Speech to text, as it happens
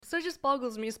So it just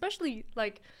boggles me, especially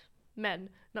like men,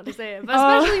 not to say it, but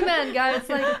especially men, guys.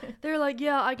 Like they're like,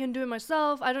 yeah, I can do it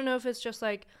myself. I don't know if it's just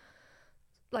like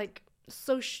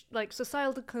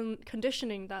societal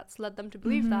conditioning that's led them to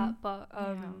believe that, but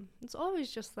it's always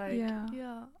just like,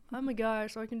 yeah, I'm a guy,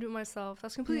 so I can do it myself.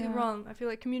 That's completely wrong. I feel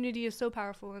like community is so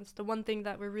powerful, and it's the one thing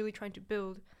that we're really trying to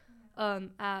build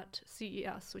at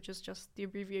CES, which is just the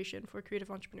abbreviation for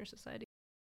Creative Entrepreneur Society.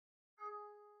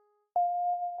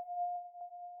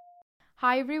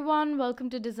 Hi everyone,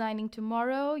 welcome to Designing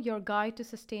Tomorrow, your guide to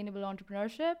sustainable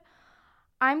entrepreneurship.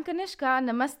 I'm Kanishka,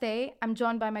 namaste. I'm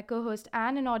joined by my co-host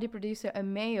and an audio producer,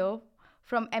 Amayo,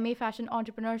 from MA Fashion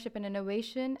Entrepreneurship and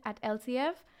Innovation at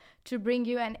LCF, to bring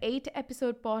you an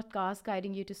 8-episode podcast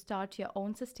guiding you to start your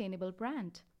own sustainable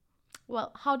brand.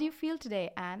 Well, how do you feel today,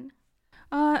 Anne?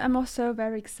 I'm also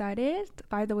very excited.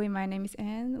 By the way, my name is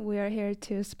Anne. We are here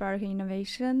to spark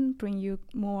innovation, bring you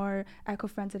more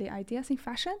eco-friendly ideas in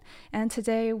fashion. And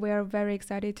today we are very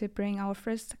excited to bring our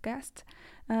first guest,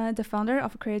 the founder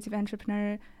of Creative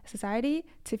Entrepreneur Society,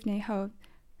 Tiffany Ho.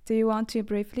 Do you want to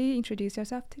briefly introduce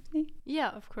yourself, Tiffany?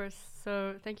 Yeah, of course.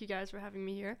 So thank you guys for having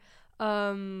me here.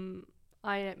 My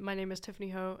name is Tiffany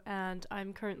Ho, and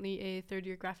I'm currently a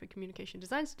third-year graphic communication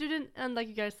design student. And like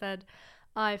you guys said,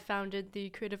 I founded the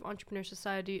Creative Entrepreneur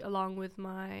Society along with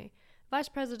my vice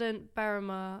president,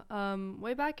 Barama,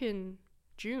 way back in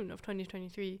June of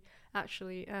 2023,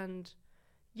 actually. And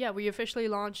yeah, we officially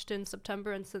launched in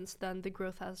September, and since then the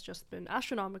growth has just been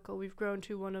astronomical. We've grown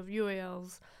to one of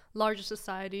UAL's largest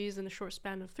societies in a short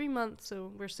span of 3 months,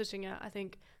 so we're sitting at, I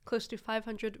think, close to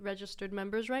 500 registered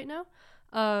members right now,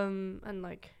 and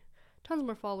like tons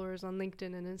more followers on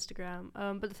LinkedIn and Instagram.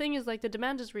 But the thing is, like, the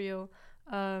demand is real.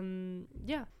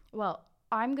 Yeah. Well,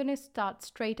 I'm going to start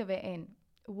straight away in.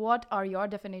 What are your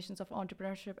definitions of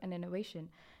entrepreneurship and innovation?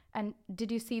 And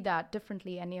did you see that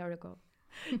differently a year ago?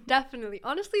 Definitely.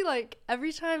 Honestly, like,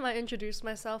 every time I introduce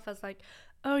myself as like,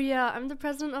 oh yeah, I'm the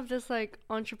president of this like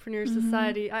entrepreneur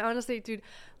society, I honestly, dude,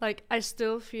 like, I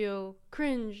still feel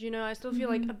cringe, you know. I still feel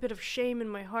like a bit of shame in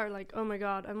my heart, like, oh my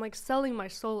god, I'm like selling my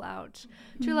soul out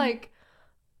to like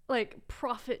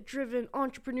profit driven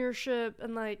entrepreneurship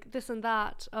and like this and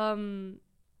that,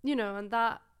 you know. And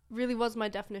that really was my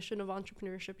definition of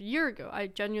entrepreneurship a year ago. I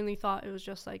genuinely thought it was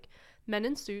just like men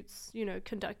in suits, you know,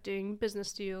 conducting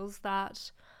business deals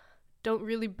that don't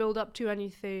really build up to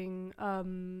anything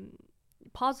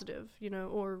positive, you know,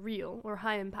 or real or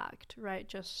high impact, right?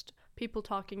 Just people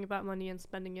talking about money and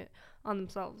spending it on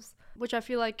themselves, which I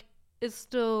feel like is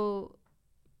still,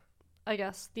 I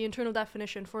guess, the internal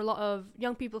definition for a lot of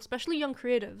young people, especially young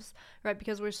creatives, right?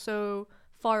 Because we're so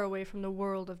far away from the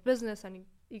world of business and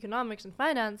economics and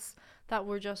finance that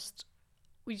we just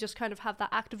kind of have that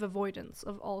active avoidance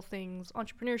of all things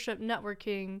entrepreneurship,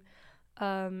 networking,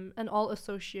 and all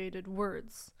associated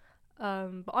words.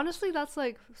 But honestly, that's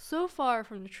like so far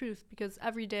from the truth, because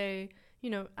every day,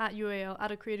 you know, at UAL,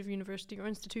 at a creative university or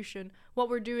institution, what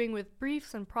we're doing with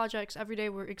briefs and projects, every day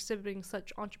we're exhibiting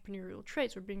such entrepreneurial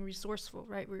traits. We're being resourceful,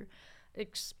 right? We're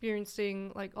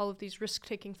experiencing like all of these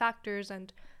risk-taking factors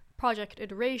and project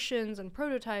iterations and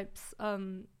prototypes,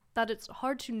 that it's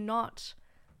hard to not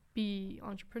be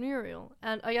entrepreneurial.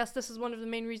 And I guess this is one of the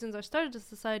main reasons I started this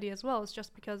society as well, is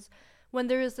just because when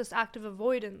there is this active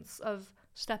avoidance of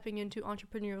stepping into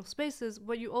entrepreneurial spaces,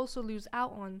 what you also lose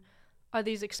out on are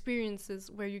these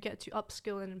experiences where you get to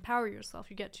upskill and empower yourself.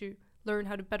 You get to learn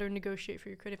how to better negotiate for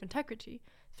your creative integrity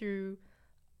through,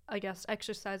 I guess,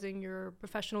 exercising your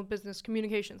professional business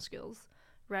communication skills,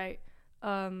 right?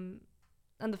 And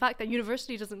the fact that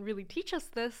university doesn't really teach us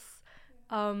this,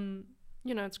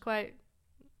 you know, it's quite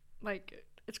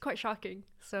shocking.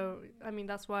 So, I mean,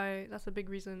 that's a big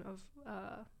reason of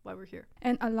why we're here.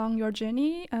 And along your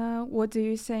journey, what do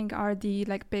you think are the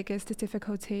biggest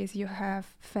difficulties you have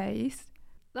faced?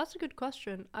 That's a good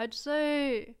question. I'd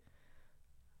say,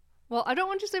 well, I don't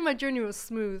want to say my journey was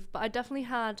smooth, but I definitely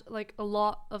had like a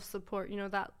lot of support, you know,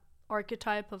 that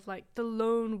archetype of like the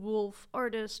lone wolf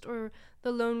artist or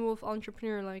the lone wolf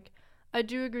entrepreneur. Like, I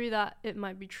do agree that it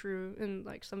might be true in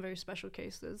like some very special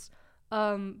cases.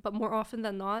 But more often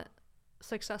than not,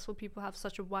 successful people have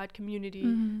such a wide community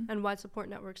and wide support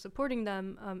network supporting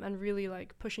them, and really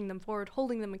like pushing them forward,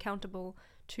 holding them accountable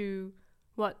to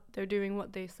what they're doing,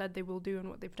 what they said they will do, and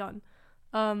what they've done.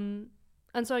 And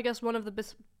so I guess one of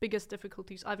the biggest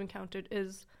difficulties I've encountered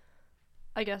is,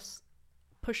 I guess,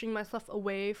 pushing myself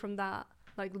away from that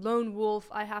like lone wolf,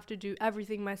 I have to do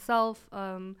everything myself.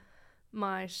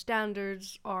 My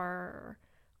standards are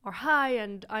high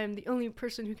and I am the only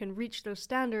person who can reach those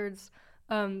standards.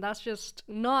 That's just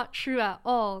not true at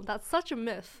all. That's such a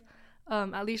myth.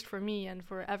 at least for me and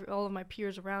for all of my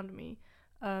peers around me.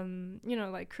 You know,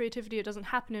 like creativity, it doesn't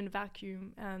happen in a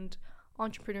vacuum, and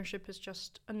entrepreneurship is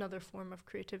just another form of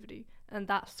creativity, and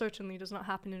that certainly does not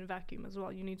happen in a vacuum as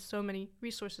well. You need so many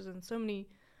resources and so many,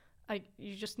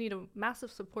 you just need a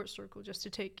massive support circle just to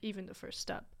take even the first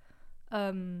step.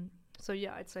 So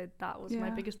yeah, I'd say that was my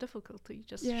biggest difficulty,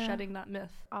 just shedding that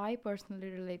myth. I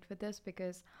personally relate with this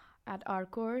because at our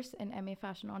course in MA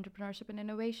Fashion Entrepreneurship and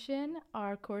Innovation,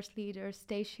 our course leaders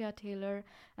Stacia, Taylor,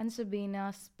 and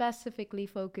Sabina specifically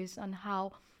focus on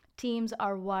how teams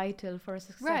are vital for a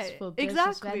successful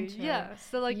business venture. Yeah.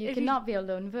 So like, you cannot be a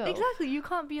lone wolf. Exactly, you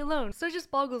can't be alone. So it just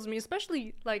boggles me,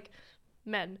 especially like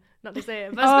men, not to say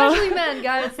it, but especially men,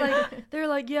 guys. Like they're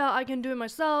like, yeah, I can do it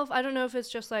myself. I don't know if it's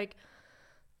just like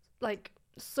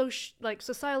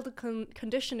societal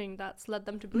conditioning that's led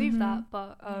them to believe that,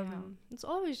 but it's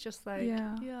always just like,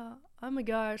 yeah, I'm a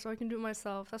guy, so I can do it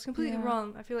myself. That's completely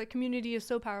wrong. I feel like community is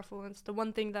so powerful, and it's the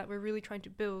one thing that we're really trying to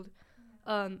build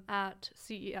at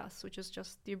CES, which is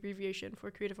just the abbreviation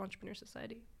for Creative Entrepreneur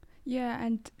Society. Yeah,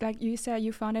 and like you said,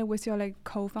 you founded with your like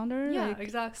co-founder. Yeah, like,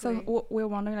 exactly. So we're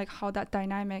wondering like how that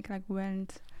dynamic like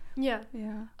went. Yeah.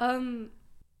 Yeah.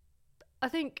 I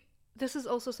think this is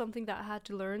also something that I had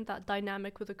to learn, that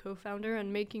dynamic with a co-founder,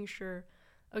 and making sure,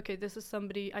 okay, this is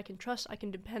somebody I can trust, I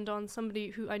can depend on, somebody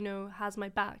who I know has my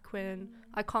back when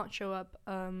I can't show up.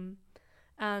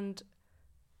 And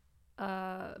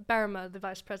Barama, the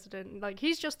vice president, like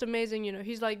he's just amazing, you know,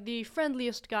 he's like the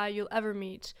friendliest guy you'll ever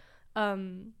meet.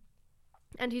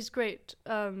 And he's great.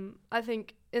 I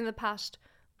think in the past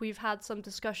we've had some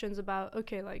discussions about,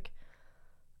 okay, like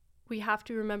we have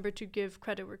to remember to give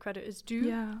credit where credit is due.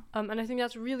 Yeah. And I think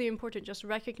that's really important, just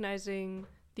recognizing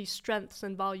the strengths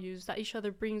and values that each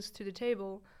other brings to the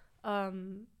table.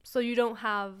 So you don't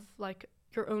have like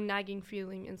your own nagging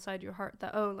feeling inside your heart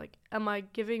that, oh, like, am I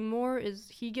giving more? Is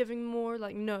he giving more?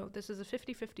 Like, no, this is a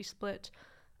 50-50 split.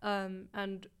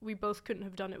 And we both couldn't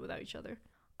have done it without each other.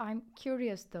 I'm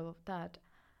curious though that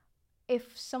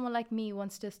if someone like me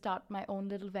wants to start my own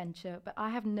little venture, but I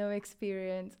have no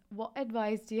experience, what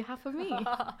advice do you have for me?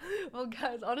 Well,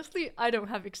 guys, honestly, I don't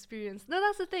have experience. No,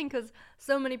 that's the thing, because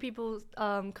so many people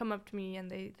come up to me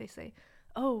and they say,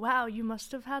 oh, wow, you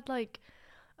must have had like,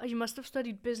 you must have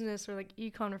studied business or like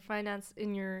econ or finance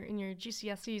in your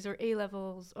GCSEs or A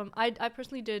levels. I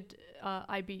personally did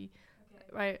IB.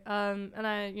 Right. And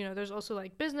I, you know, there's also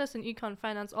like business and econ,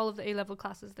 finance, all of the A-level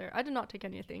classes there. I did not take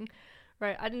anything,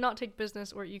 right? I did not take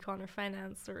business or econ or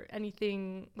finance or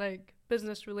anything like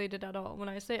business related at all. When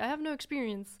I say I have no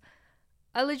experience,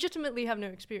 I legitimately have no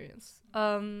experience.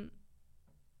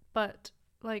 But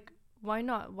like, why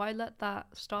not? Why let that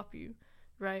stop you,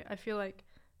 right? I feel like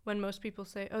when most people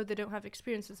say, oh, they don't have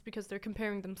experience, it's because they're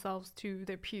comparing themselves to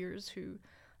their peers who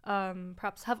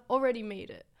perhaps have already made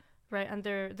it. Right, and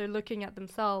they're looking at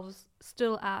themselves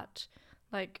still at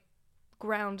like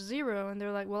ground zero, and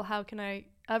they're like, well, how can I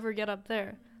ever get up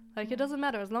there? Like, it doesn't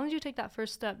matter, as long as you take that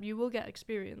first step, you will get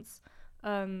experience.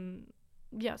 So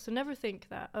never think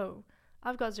that, oh,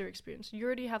 I've got zero experience. You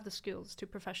already have the skills to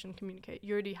professionally communicate.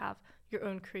 You already have your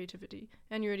own creativity,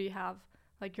 and you already have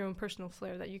like your own personal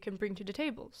flair that you can bring to the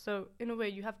table. So in a way,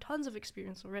 you have tons of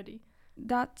experience already.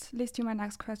 That leads to my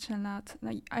next question. That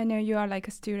like, I know you are like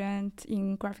a student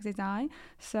in graphic design.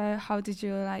 So how did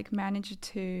you like manage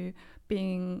to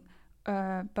being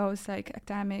both like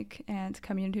academic and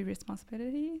community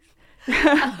responsibilities?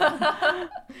 Am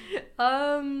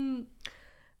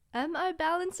I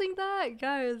balancing that,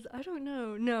 guys? I don't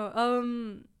know.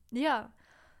 No. Yeah.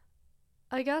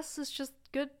 I guess it's just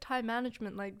good time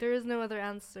management. Like, there is no other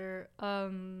answer.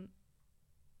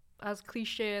 As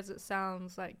cliche as it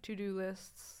sounds, like to-do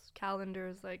lists,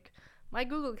 calendars, like my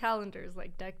Google Calendar is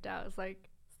like decked out. It's like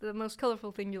the most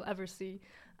colorful thing you'll ever see.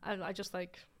 I just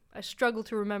like, I struggle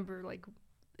to remember like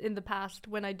in the past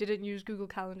when I didn't use Google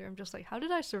Calendar. I'm just like, how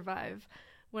did I survive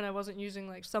when I wasn't using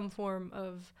like some form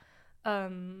of,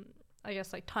 I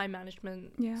guess like time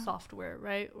management software,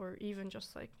 right? Or even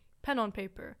just like pen on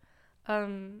paper.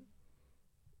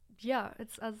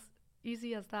 It's as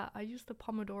easy as that. I use the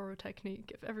Pomodoro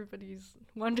technique, if everybody's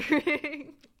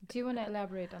wondering. Do you want to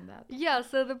elaborate on that? Yeah,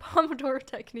 so the Pomodoro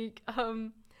technique,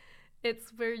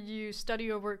 it's where you study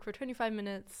your work for 25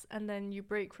 minutes and then you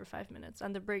break for 5 minutes,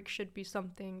 and the break should be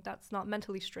something that's not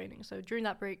mentally straining. So during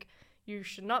that break, you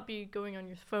should not be going on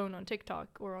your phone on TikTok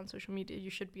or on social media.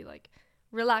 You should be like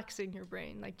relaxing your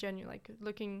brain, like genuinely, like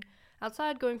looking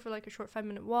outside, going for like a short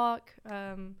 5-minute walk,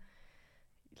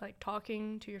 like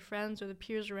talking to your friends or the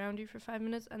peers around you for 5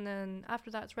 minutes, and then after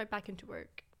that it's right back into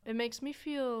work. It makes me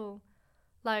feel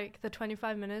like the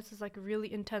 25 minutes is like a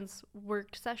really intense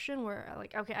work session where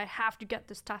like, okay, I have to get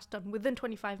this task done within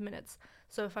 25 minutes.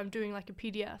 So if I'm doing like a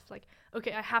PDF, like,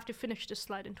 okay, I have to finish this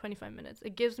slide in 25 minutes.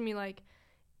 It gives me like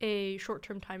a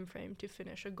short-term time frame to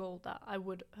finish a goal that I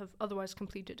would have otherwise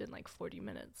completed in like 40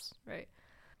 minutes, right?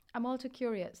 I'm also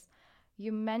curious.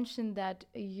 You mentioned that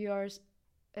your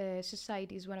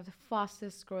society is one of the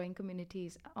fastest growing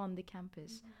communities on the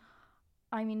campus.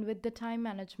 I mean, with the time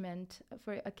management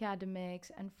for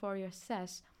academics and for your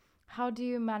SES, how do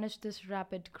you manage this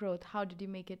rapid growth? How did you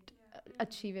make it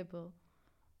achievable?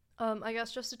 I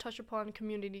guess just to touch upon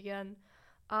community again,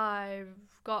 I've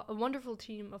got a wonderful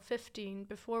team of 15.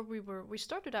 Before we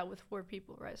started out with 4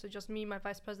 people, right? So just me, my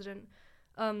vice president,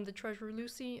 the treasurer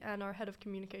Lucy, and our head of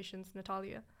communications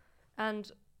Natalia. And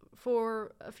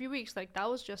for a few weeks, like that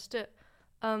was just it.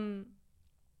 But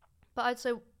I'd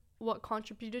say what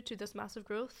contributed to this massive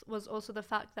growth was also the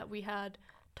fact that we had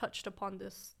touched upon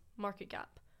this market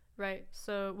gap, right?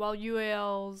 So while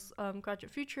UAL's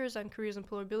Graduate Futures and Careers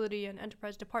Employability and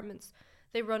Enterprise departments,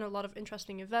 they run a lot of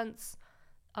interesting events.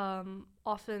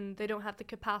 Often they don't have the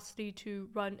capacity to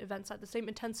run events at the same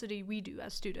intensity we do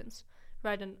as students,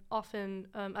 right? And often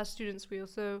as students we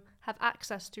also have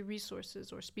access to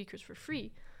resources or speakers for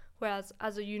free, whereas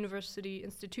as a university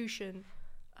institution,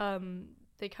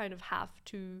 they kind of have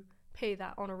to pay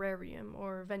that honorarium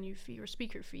or venue fee or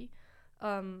speaker fee.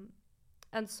 And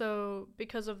so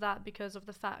because of that, because of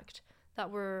the fact that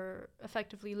we're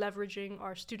effectively leveraging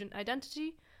our student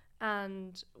identity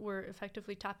and we're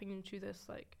effectively tapping into this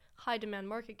like high demand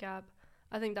market gap,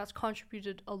 I think that's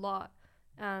contributed a lot.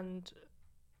 And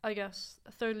I guess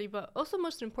thirdly, but also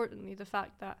most importantly, the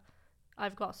fact that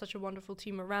I've got such a wonderful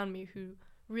team around me who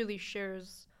really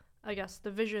shares, I guess,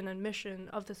 the vision and mission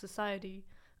of the society,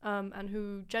 and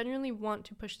who genuinely want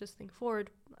to push this thing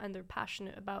forward, and they're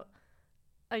passionate about,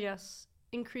 I guess,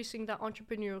 increasing that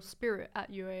entrepreneurial spirit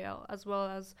at UAL, as well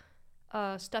as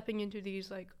stepping into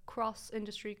these like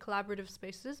cross-industry collaborative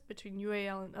spaces between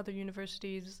UAL and other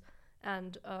universities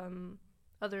and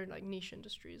other like niche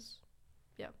industries.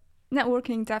 Yeah.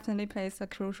 Networking definitely plays a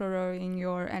crucial role in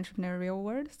your entrepreneurial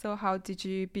world. So how did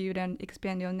you build and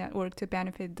expand your network to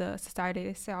benefit the society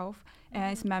itself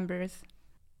and its members?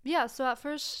 Yeah, so at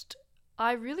first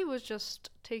I really was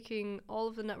just taking all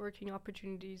of the networking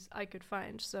opportunities I could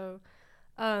find. So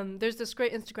there's this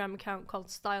great Instagram account called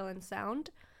Style and Sound,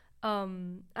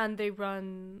 and they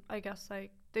run, I guess,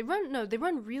 like they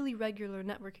run really regular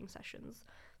networking sessions.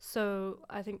 So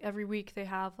I think every week they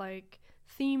have like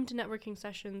themed networking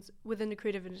sessions within the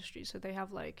creative industry. So they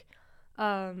have like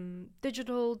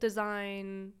digital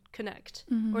design connect,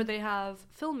 or they have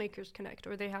filmmakers connect,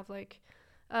 or they have like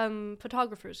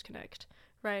photographers connect,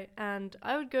 right? And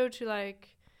I would go to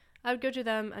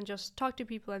them and just talk to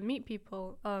people and meet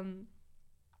people,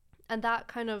 and that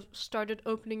kind of started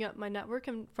opening up my network.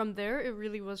 And from there it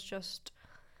really was just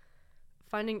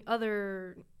finding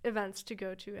other events to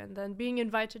go to and then being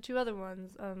invited to other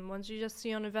ones you just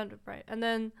see on Eventbrite. And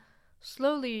then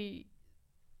slowly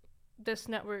this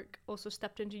network also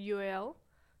stepped into UAL,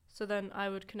 so then I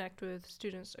would connect with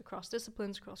students across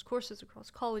disciplines, across courses, across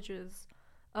colleges.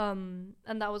 And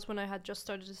that was when I had just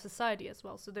started a society as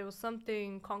well. So there was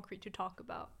something concrete to talk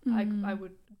about. I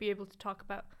would be able to talk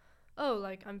about, oh,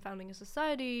 like I'm founding a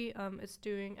society, it's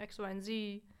doing X, Y, and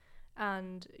Z.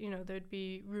 And, you know, there'd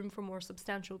be room for more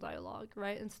substantial dialogue,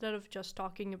 right? Instead of just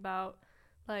talking about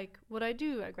like what I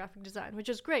do at graphic design, which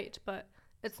is great, but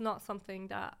it's not something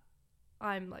that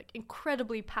I'm like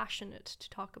incredibly passionate to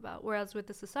talk about. Whereas with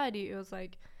the society, it was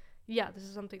like, yeah, this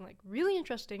is something like really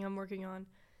interesting I'm working on,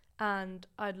 and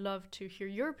I'd love to hear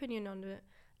your opinion on it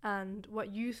and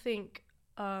what you think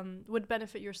would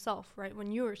benefit yourself, right?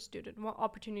 When you're a student, what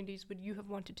opportunities would you have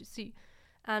wanted to see?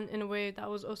 And in a way, that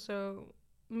was also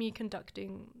me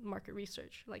conducting market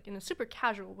research, like in a super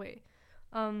casual way.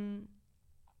 And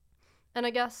I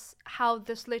guess how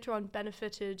this later on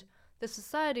benefited the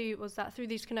society was that through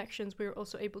these connections, we were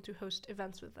also able to host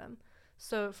events with them.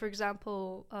 So, for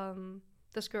example,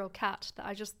 this girl, Kat, that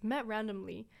I just met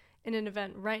randomly in an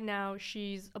event. Right now,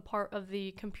 she's a part of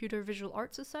the Computer Visual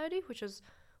Arts Society, which is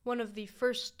one of the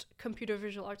first computer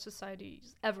visual arts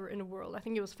societies ever in the world. I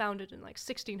think it was founded in like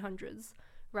 1600s,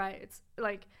 right? It's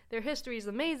like their history is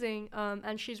amazing,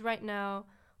 and she's right now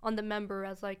on the member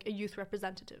as like a youth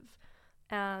representative.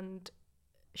 And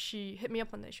she hit me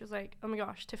up one day. She was like, oh my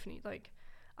gosh, Tiffany, like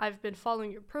I've been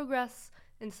following your progress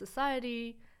in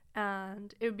society,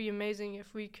 and it would be amazing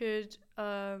if we could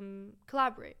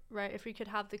collaborate, right? If we could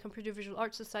have the Computer Visual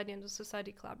Arts Society and the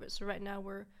society collaborate. So right now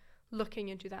we're looking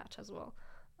into that as well.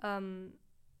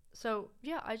 So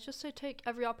yeah, I just say take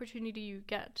every opportunity you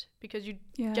get, because you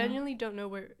Yeah. genuinely don't know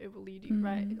where it will lead you,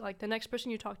 right? Mhm. Like the next person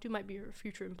you talk to might be your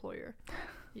future employer.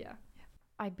 Yeah.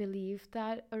 I believe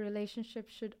that a relationship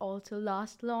should also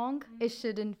last long. It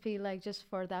shouldn't feel like just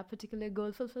for that particular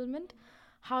goal fulfillment.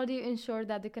 How do you ensure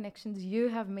that the connections you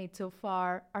have made so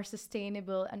far are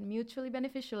sustainable and mutually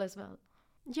beneficial as well?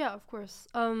 Yeah, of course.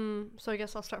 So I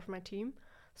guess I'll start from my team.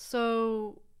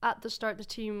 So at the start, the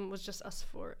team was just us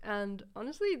four, and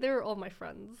honestly, they were all my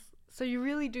friends. So you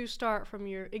really do start from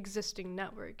your existing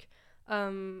network,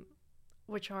 um,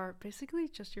 which are basically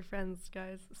just your friends,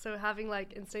 guys. So having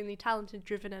like insanely talented,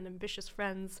 driven, and ambitious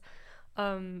friends,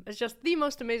 is just the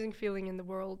most amazing feeling in the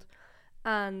world.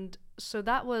 And so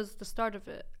that was the start of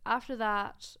it. After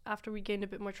that, after we gained a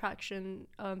bit more traction,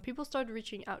 people started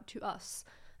reaching out to us,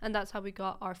 and that's how we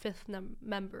got our fifth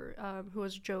member, who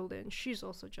was Jolyn. She's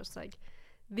also just like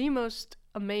the most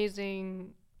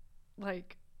amazing,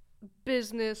 like,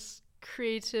 business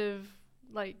creative,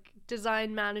 like,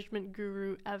 design management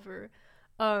guru ever.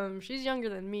 She's younger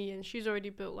than me, and she's already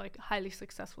built like a highly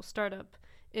successful startup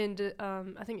in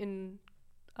I think in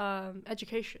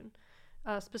education,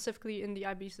 specifically in the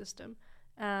IB system.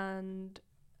 And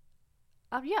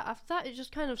yeah, after that, it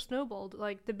just kind of snowballed.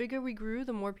 Like, the bigger we grew,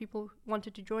 the more people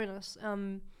wanted to join us.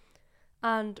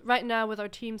 And right now, with our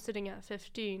team sitting at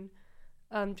 15,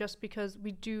 just because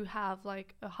we do have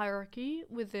like a hierarchy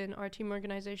within our team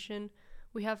organization,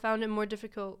 we have found it more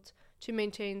difficult to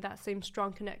maintain that same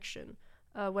strong connection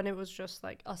when it was just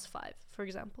like us five, for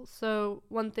example. So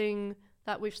one thing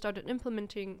that we've started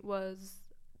implementing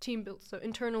was team build, so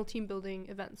internal team building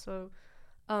events. So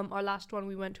our last one,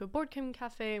 we went to a board game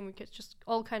cafe, and we could just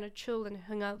all kind of chill and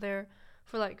hang out there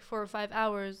for like 4 or 5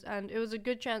 hours, and it was a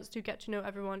good chance to get to know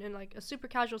everyone in like a super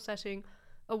casual setting,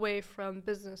 away from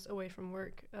business, away from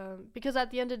work, because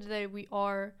at the end of the day,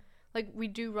 we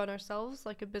do run ourselves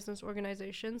like a business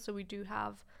organization. So we do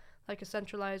have like a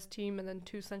centralized team and then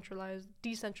two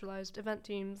decentralized event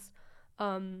teams,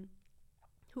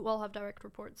 who all have direct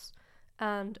reports.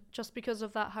 And just because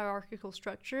of that hierarchical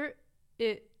structure,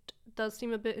 it does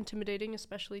seem a bit intimidating,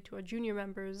 especially to our junior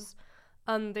members.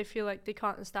 They feel like they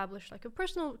can't establish like a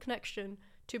personal connection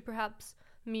to perhaps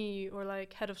me, or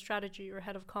like head of strategy or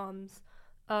head of comms.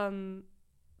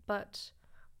 But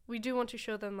we do want to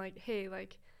show them like, hey,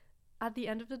 like, at the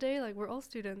end of the day, like, we're all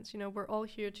students, we're all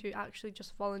here to actually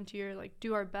just volunteer, like,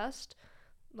 do our best,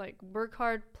 like, work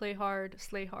hard, play hard,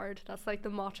 slay hard. That's like the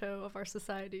motto of our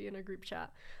society in our group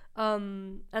chat.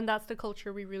 And that's the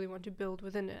culture we really want to build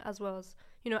within it, as well as,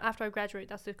 after I graduate,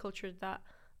 that's the culture that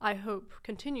I hope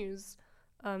continues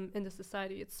in the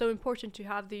society. It's so important to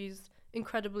have these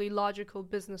incredibly logical,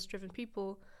 business-driven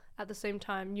people. At the same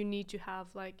time, you need to have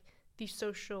like these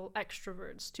social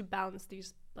extroverts to balance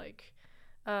these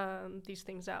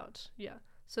things out. Yeah.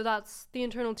 So that's the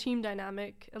internal team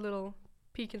dynamic, a little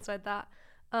peek inside that.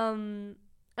 And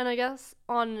I guess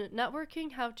on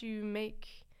networking, how do you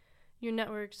make your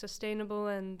network sustainable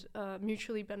and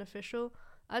mutually beneficial?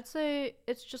 I'd say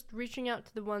it's just reaching out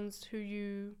to the ones who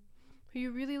you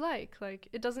really like. Like,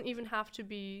 it doesn't even have to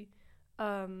be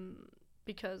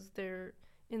because they're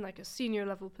in like a senior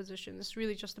level position. It's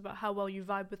really just about how well you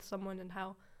vibe with someone, and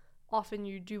how often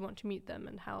you do want to meet them,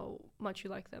 and how much you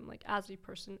like them, like, as a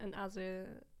person and as a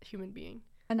human being.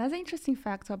 Another interesting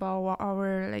fact about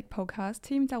our like podcast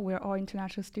team, that we're all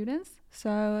international students.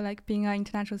 So like, being an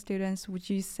international student, would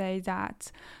you say that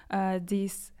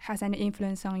this has any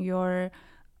influence on your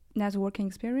networking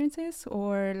experiences,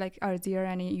 or like, are there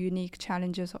any unique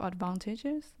challenges or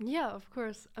advantages? Yeah, of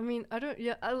course. I mean, I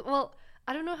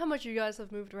don't know how much you guys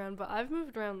have moved around, but I've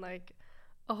moved around like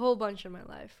a whole bunch in my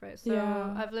life, right? So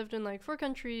Yeah. I've lived in like 4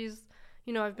 countries.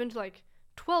 I've been to like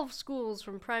 12 schools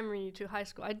from primary to high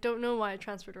school. I don't know why I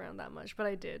transferred around that much, but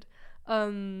I did.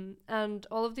 And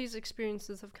all of these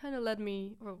experiences have kind of led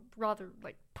me, or rather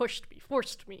like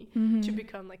forced me to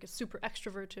become like a super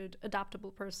extroverted,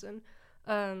 adaptable person.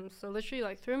 So literally,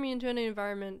 like, throw me into any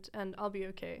environment and I'll be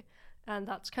okay. And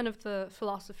that's kind of the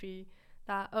philosophy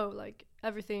that, like,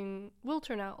 everything will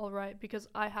turn out all right because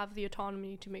I have the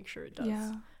autonomy to make sure it does.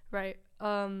 Yeah. Right.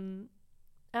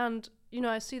 And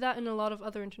I see that in a lot of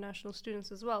other international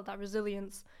students as well, that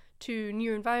resilience to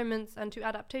new environments and to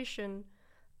adaptation,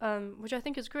 which I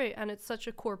think is great. And it's such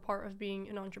a core part of being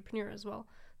an entrepreneur as well,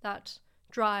 that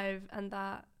drive and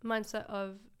that mindset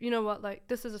of, like,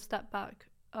 this is a setback,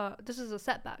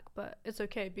 but it's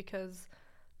okay, because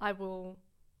I'll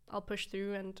push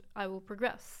through and I will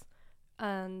progress.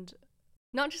 And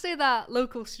not to say that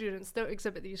local students don't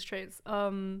exhibit these traits.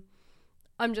 I'm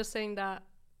just saying that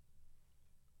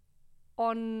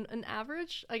on an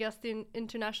average, I guess the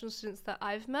international students that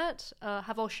I've met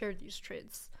have all shared these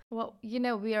traits. Well, you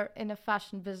know, we are in a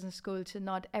fashion business school, so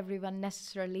not everyone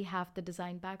necessarily have the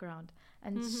design background.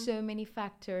 And so many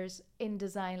factors in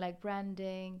design, like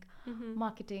branding,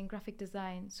 marketing, graphic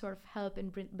design, sort of help in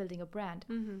building a brand.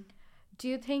 Do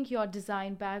you think your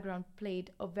design background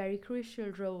played a very crucial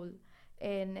role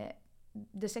in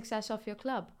the success of your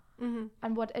club?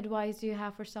 And what advice do you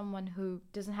have for someone who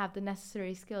doesn't have the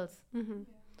necessary skills?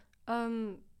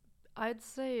 I'd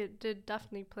say it did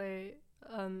definitely play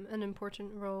an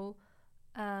important role,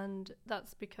 and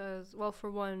that's because, well, for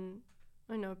one,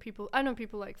 I know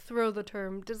people like throw the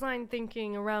term design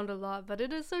thinking around a lot, but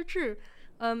it is so true.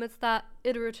 It's that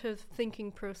iterative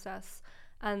thinking process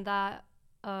and that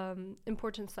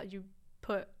importance that you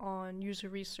put on user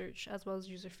research as well as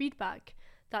user feedback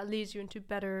that leads you into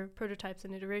better prototypes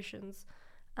and iterations.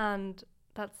 And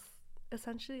that's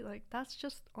essentially like, that's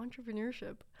just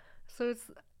entrepreneurship. So it's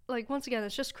like, once again,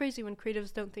 it's just crazy when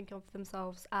creatives don't think of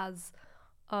themselves as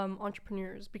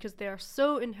entrepreneurs, because they are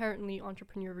so inherently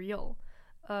entrepreneurial,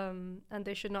 and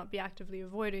they should not be actively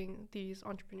avoiding these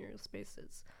entrepreneurial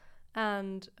spaces.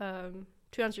 And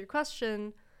to answer your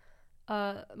question,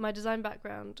 my design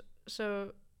background,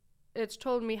 so it's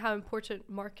told me how important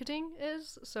marketing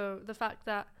is. So the fact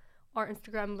that our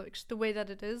Instagram looks the way that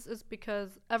it is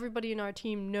because everybody in our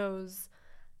team knows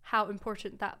how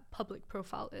important that public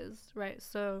profile is, right?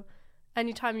 So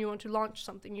anytime you want to launch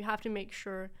something, you have to make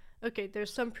sure, okay,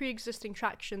 there's some pre-existing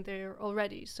traction there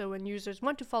already. So when users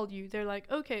want to follow you, they're like,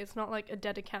 okay, it's not like a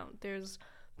dead account. There's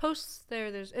posts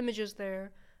there, there's images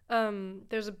there,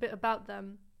 there's a bit about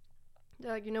them.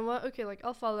 They're like, you know what? Okay, like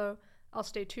I'll follow, I'll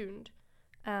stay tuned.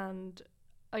 And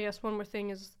I guess one more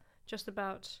thing is just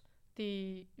about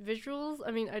the visuals. I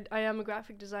mean, I am a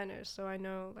graphic designer, so I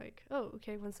know like, oh,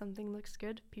 okay, when something looks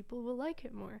good, people will like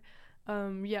it more.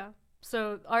 Yeah.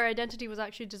 So our identity was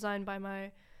actually designed by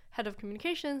my head of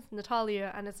communications,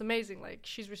 Natalia, and it's amazing. Like,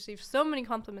 she's received so many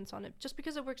compliments on it just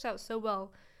because it works out so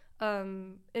well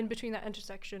in between that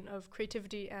intersection of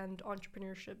creativity and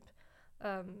entrepreneurship,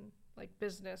 like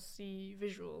business-y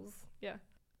visuals. Yeah.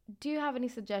 Do you have any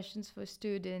suggestions for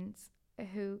students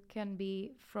who can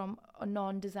be from a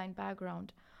non-design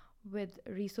background with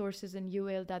resources in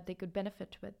UAL that they could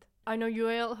benefit with? I know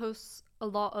UAL hosts a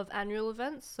lot of annual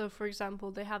events. So, for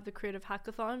example, they have the Creative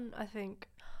Hackathon, I think,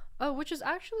 which is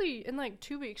actually in like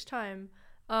 2 weeks' time.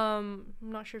 I'm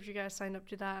not sure if you guys signed up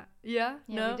to that. Yeah?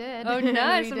 No? We did. Oh,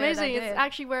 nice. We Amazing. did. It's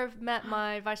actually where I've met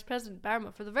my vice president,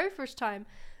 Barma, for the very first time.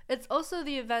 It's also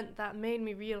the event that made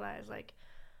me realize, like,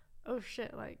 oh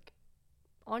shit, like,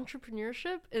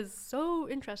 entrepreneurship is so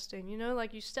interesting, you know?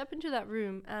 Like, you step into that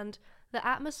room and the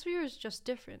atmosphere is just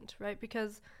different, right?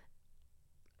 Because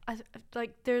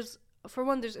there's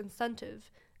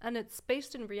incentive, and it's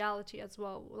based in reality as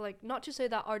well. Like, not to say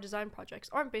that our design projects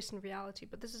aren't based in reality,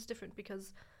 but this is different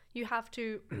because you have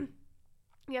to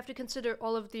consider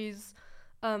all of these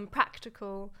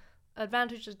practical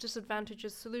advantages,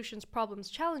 disadvantages, solutions, problems,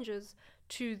 challenges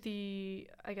to the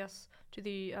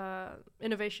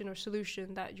innovation or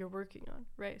solution that you're working on,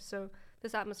 right? So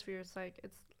this atmosphere is like,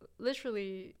 it's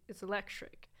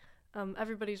electric.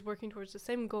 Everybody's working towards the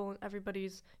same goal, and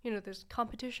everybody's, there's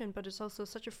competition, but it's also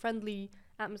such a friendly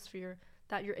atmosphere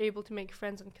that you're able to make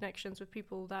friends and connections with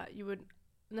people that you would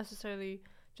necessarily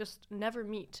just never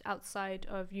meet outside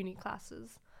of uni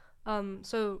classes.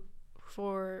 So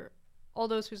for all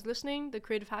those who's listening, the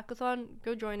Creative Hackathon,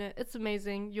 go join it. It's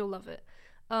amazing. You'll love it.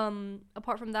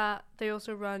 Apart from that, they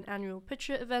also run annual pitch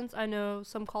events. I know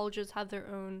some colleges have their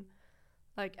own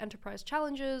like enterprise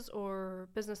challenges or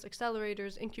business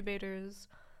accelerators, incubators.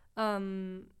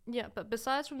 But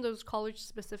besides from those college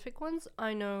specific ones,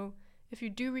 I know if you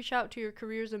do reach out to your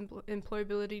careers and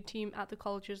employability team at the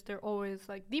colleges, they're always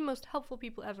like the most helpful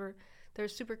people ever. They're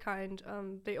super kind.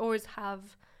 They always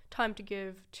have time to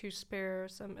give to spare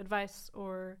some advice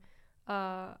or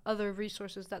other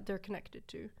resources that they're connected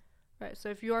to, right? So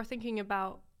if you are thinking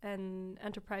about an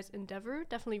enterprise endeavor,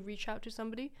 definitely reach out to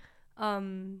somebody.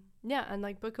 And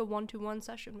like book a one-to-one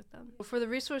session with them. For the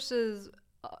resources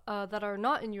that are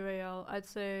not in UAL, I'd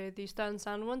say the Style and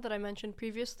Sound one that I mentioned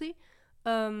previously.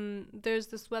 There's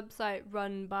this website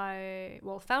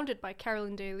founded by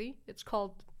Carolyn Daly. It's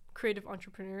called Creative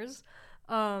Entrepreneurs.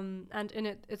 And in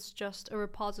it, it's just a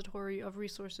repository of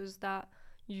resources that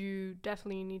you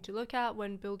definitely need to look at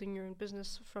when building your own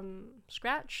business from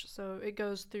scratch. So it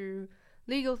goes through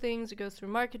legal things, it goes through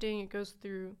marketing, it goes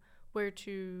through where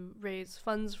to raise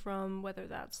funds from, whether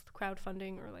that's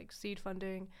crowdfunding or like seed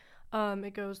funding.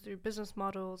 It goes through business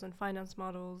models and finance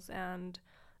models and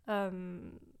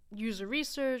user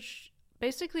research,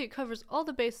 basically it covers all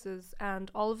the bases,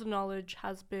 and all of the knowledge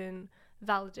has been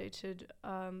validated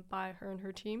by her and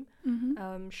her team.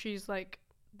 She's like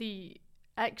the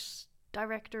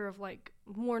ex-director of like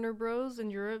Warner Bros. In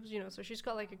Europe, so she's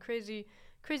got like a crazy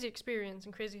experience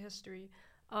and crazy history.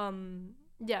 And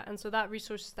so that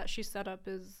resource that she set up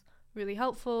is really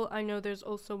helpful. I know there's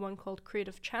also one called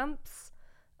Creative Champs.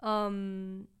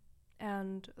 And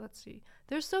let's see.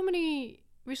 There's so many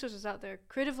resources out there.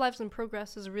 Creative Lives in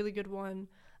Progress is a really good one,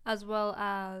 as well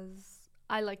as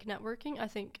I Like Networking. I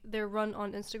think they're run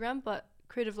on Instagram, but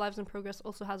Creative Lives in Progress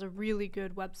also has a really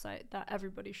good website that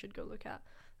everybody should go look at.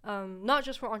 Not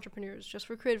just for entrepreneurs, just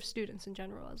for creative students in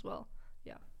general as well.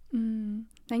 Yeah.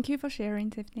 Thank you for sharing,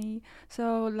 Tiffany.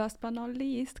 So last but not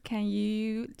least, can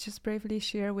you just briefly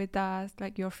share with us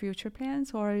like your future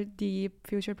plans or the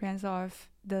future plans of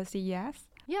the CES?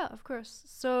 Yeah, of course.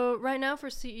 So right now for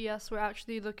CES, we're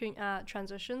actually looking at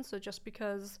transitions. So just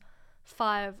because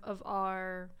 5 of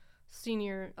our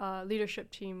senior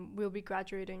leadership team will be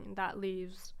graduating, that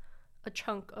leaves a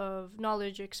chunk of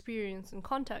knowledge, experience, and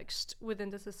context within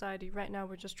the society. Right now,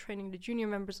 we're just training the junior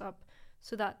members up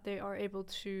so that they are able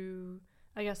to,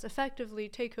 I guess, effectively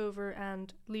take over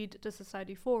and lead the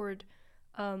society forward.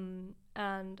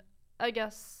 And I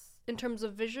guess in terms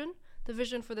of vision, the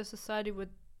vision for the society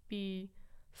would be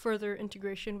further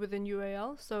integration within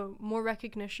UAL. So more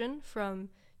recognition from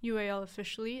UAL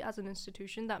officially as an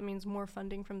institution. That means more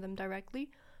funding from them directly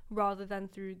rather than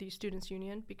through the Students'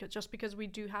 Union, because we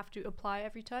do have to apply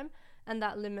every time, and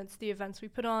that limits the events we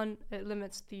put on. It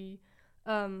limits the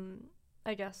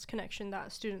I guess, connection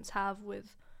that students have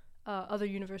with other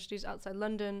universities outside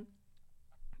London.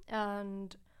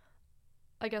 And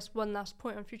I guess one last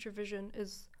point on future vision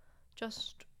is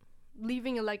just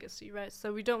leaving a legacy, right?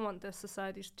 So we don't want the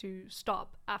societies to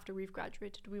stop after we've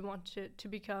graduated. We want it to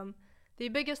become the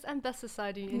biggest and best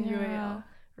society in UAL,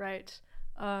 right?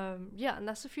 And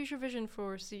that's the future vision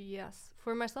for CES.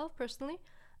 For myself personally,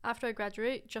 after I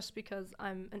graduate, just because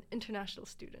I'm an international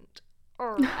student,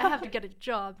 I have to get a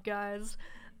job, guys,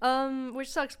 which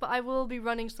sucks, but I will be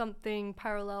running something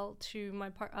parallel to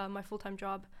my full-time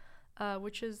job,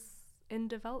 which is in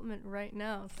development right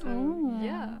now. So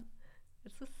yeah,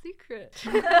 it's a secret.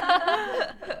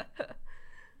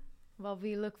 Well,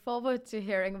 we look forward to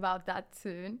hearing about that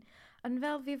soon. And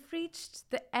well, we've reached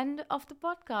the end of the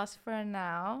podcast for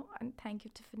now. And thank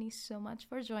you, Tiffany, so much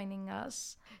for joining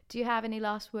us. Do you have any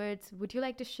last words? Would you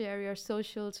like to share your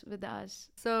socials with us?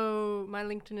 So my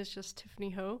LinkedIn is just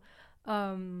Tiffany Ho.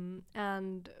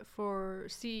 And for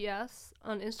CES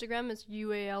on Instagram, it's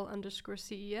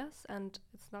UAL_CES. And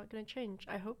it's not going to change.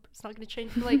 I hope it's not going to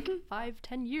change for like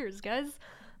 5-10 years, guys.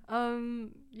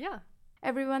 Yeah.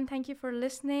 Everyone, thank you for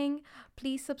listening.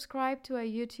 Please subscribe to our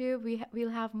YouTube. We'll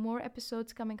have more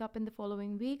episodes coming up in the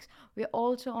following weeks. We're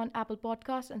also on Apple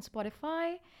Podcasts and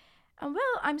Spotify. And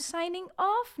well, I'm signing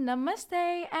off.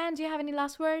 Namaste. And do you have any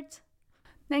last words?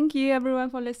 Thank you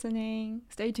everyone for listening.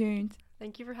 Stay tuned.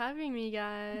 Thank you for having me,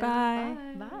 guys. Bye.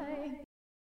 Bye.